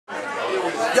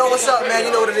Yo, what's up, man?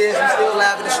 You know what it is. I'm still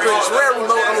live in the streets. Rare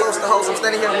remote. I'm Los the host. I'm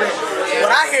standing here with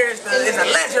what I hear is a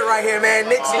legend right here,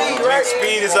 man. Nick Speed, right? Nick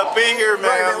Speed is up in here,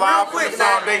 man. Right, live real quick, from the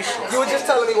foundation. You were just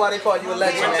telling me why they call you a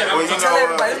legend, man. Well, so tell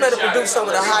everybody, this man to produce some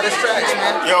of the hottest tracks,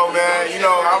 man. Yo, man, you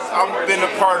know, I've been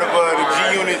a part of the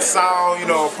G-Unit sound, you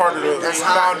know, part of the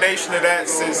foundation of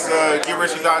that since Get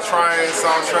Rich or Die Trying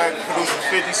soundtrack, produced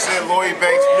 50 Cent, Lloyd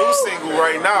Banks' new single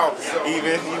right now,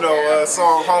 even, you know,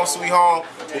 song Home Sweet Home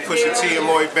with Pusha T and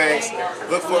Lloyd Banks.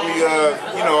 Look for me,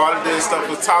 you know, all I did stuff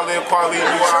with Talib Kweli,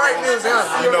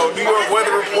 you know, New York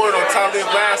Weather Report on Talib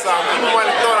last album. People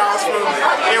might have thought I was from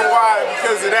NY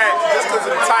because of that, just because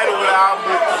of the title of the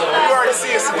album. But you already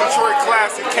see it's a Detroit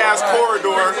classic, Cass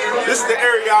Corridor. This is the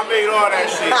area I made all that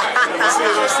shit. You see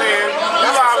what I'm saying? We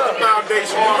live with the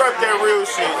foundation, we rep that real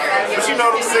shit. But you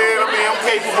know what I'm saying? I mean, I'm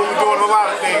capable of doing a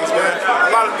lot of things, man.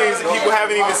 A lot of things that people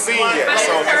haven't even seen yet.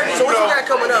 So what you got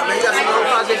coming up, man? You got some more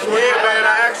projects? Yeah, man,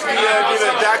 I actually did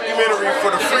a documentary for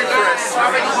the Free Press,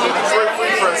 the Detroit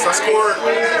Free Press. I scored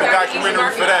a documentary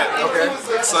for that. Okay.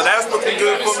 So that's looking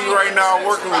good for me right now. I'm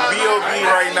working with B.O.B.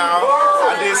 right now.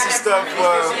 I did some stuff,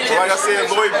 like I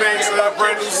said, Lloyd Banks,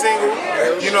 brand new single.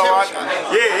 You know,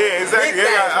 exactly.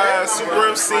 Yeah, Super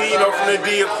MC, you know, from the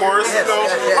D, of course. You know,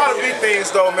 a lot of big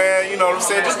things though, man. You know what I'm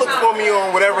saying? Just look for me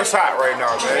on whatever's hot right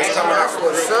now, man. It's coming out. That's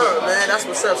what's up, man. That's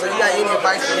what's up. So you got any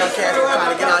advice for young cats trying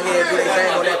to get out here and do their thing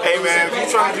on that? Hey man, if you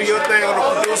trying to do your thing on the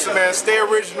producer, man, stay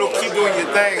original, keep doing your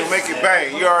thing and make it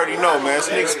bang. You already know, man.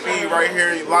 It's Nick Speed right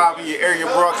here, live in your area,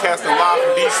 broadcasting live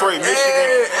from Detroit,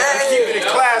 Michigan. We're keeping it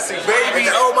classic,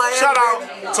 baby. Shout out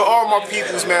to all my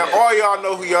peoples, man. All y'all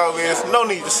know who y'all is. No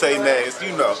need to say names,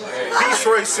 you know.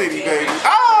 Detroit City, baby.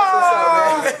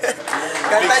 Oh!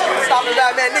 Thank you for stopping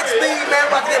by, man. Nick Speed, man. I'm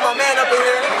about to get my man up in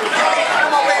here.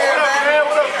 Come over here, man.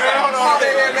 What up, man? Hold on. Come over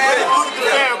here, man.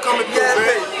 Coming through,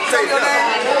 man. Say your name.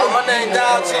 My name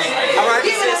Dal G. Alright,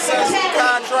 this is Sunsu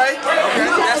Cadre. Okay.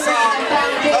 That's all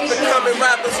up and coming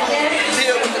rappers who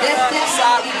deal with the conscious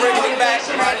side. We bringing it back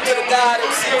to the God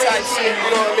MC type shit. You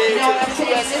know what I mean? To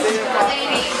the express of hip hop.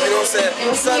 You know what I'm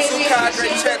saying? Sunsu Cadre,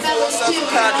 check for us,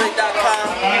 sunsukadre.com.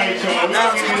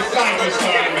 Now, that's what's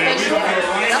up, man.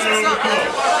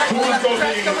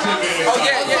 Oh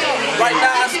yeah. Right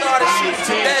now I started shooting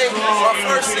today my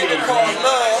first single called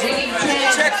Love.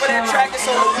 Check for that track, it's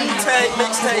on the Wu-Tang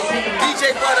mixtape.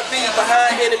 DJ Butter B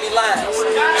Behind Enemy Lines.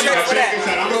 Check for that.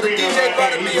 Go to DJ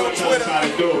Butter B on Twitter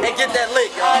and get that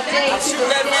link, y'all. I'm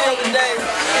shooting that video today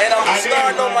and I'm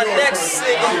starting on my next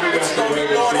single, which is gonna be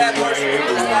Lord Have Mercy,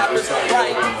 produced by Mr.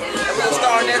 Wright. And we'll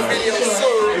start that video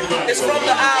soon. It's from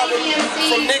the album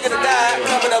From Nigga to God,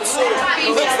 coming up soon.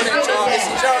 Look for that, y'all. It's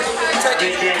a journey.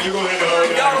 Take it.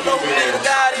 Y'all don't know who Nigga to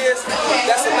God is?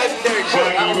 That's a legendary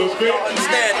book. Y'all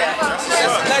understand that?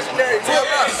 That's a legendary book,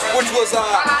 which was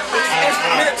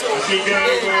instrumental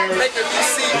in making me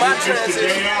see my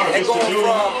transition and going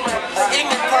from an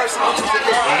ignorant person, which is a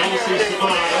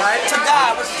right, to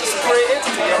God, which is just a great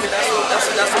entity. I mean,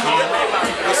 that's what we do.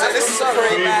 So this is a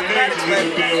great mathematics,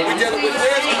 man. We're dealing with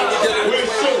wisdom, we're dealing with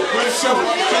show we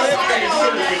live that.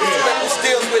 This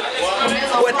deals with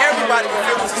what everybody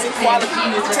feels is equality.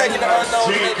 We're taking the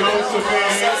unknown and making it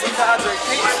Sunsu Cadre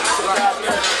peace.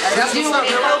 Hey, that's what's up,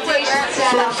 man. Real quick, man.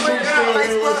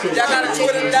 Facebook. Y'all got a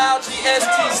Twitter, Dal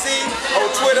GSTC on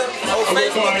Twitter, on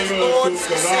Facebook, it's Lord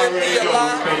Cynthia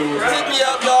Line. Hit me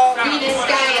up, y'all.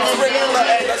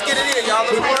 Let's get it in, y'all.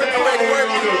 Let's work. I'm ready to work.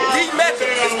 D-Mecca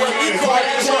is what we call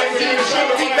it.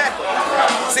 D-Mecca.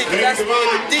 See, that's the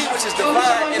D, which is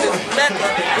divine, and it's Mecca,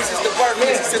 which is the birth,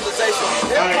 which is civilization.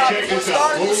 Hip-hop, we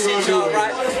started this shit, y'all,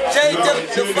 right? Jay Dilla,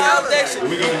 the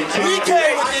foundation. We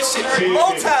came with this shit.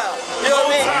 Motown. You know what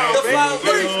I mean? The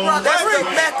foundation. That's the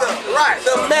Mecca. Right.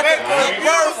 The Mecca, the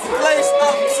birthplace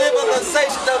of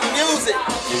civilization, of music.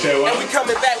 And we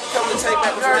coming back, we coming to take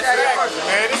back.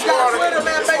 Man, this is where the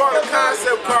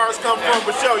concept cars come from.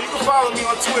 But yo, you can follow me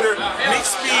on Twitter, Nick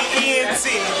Speed ENT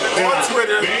on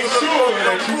Twitter. You can look me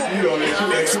on Google.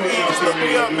 Nick Speed, just look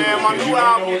me up, man. My new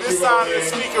album, This Side of the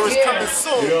Speaker, is coming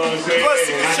soon. Plus,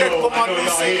 you can check for my new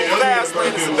single, Last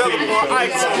Lane, is available on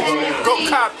iTunes. Go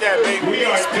cop that, baby. We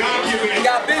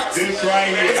got beats. This right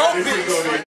here.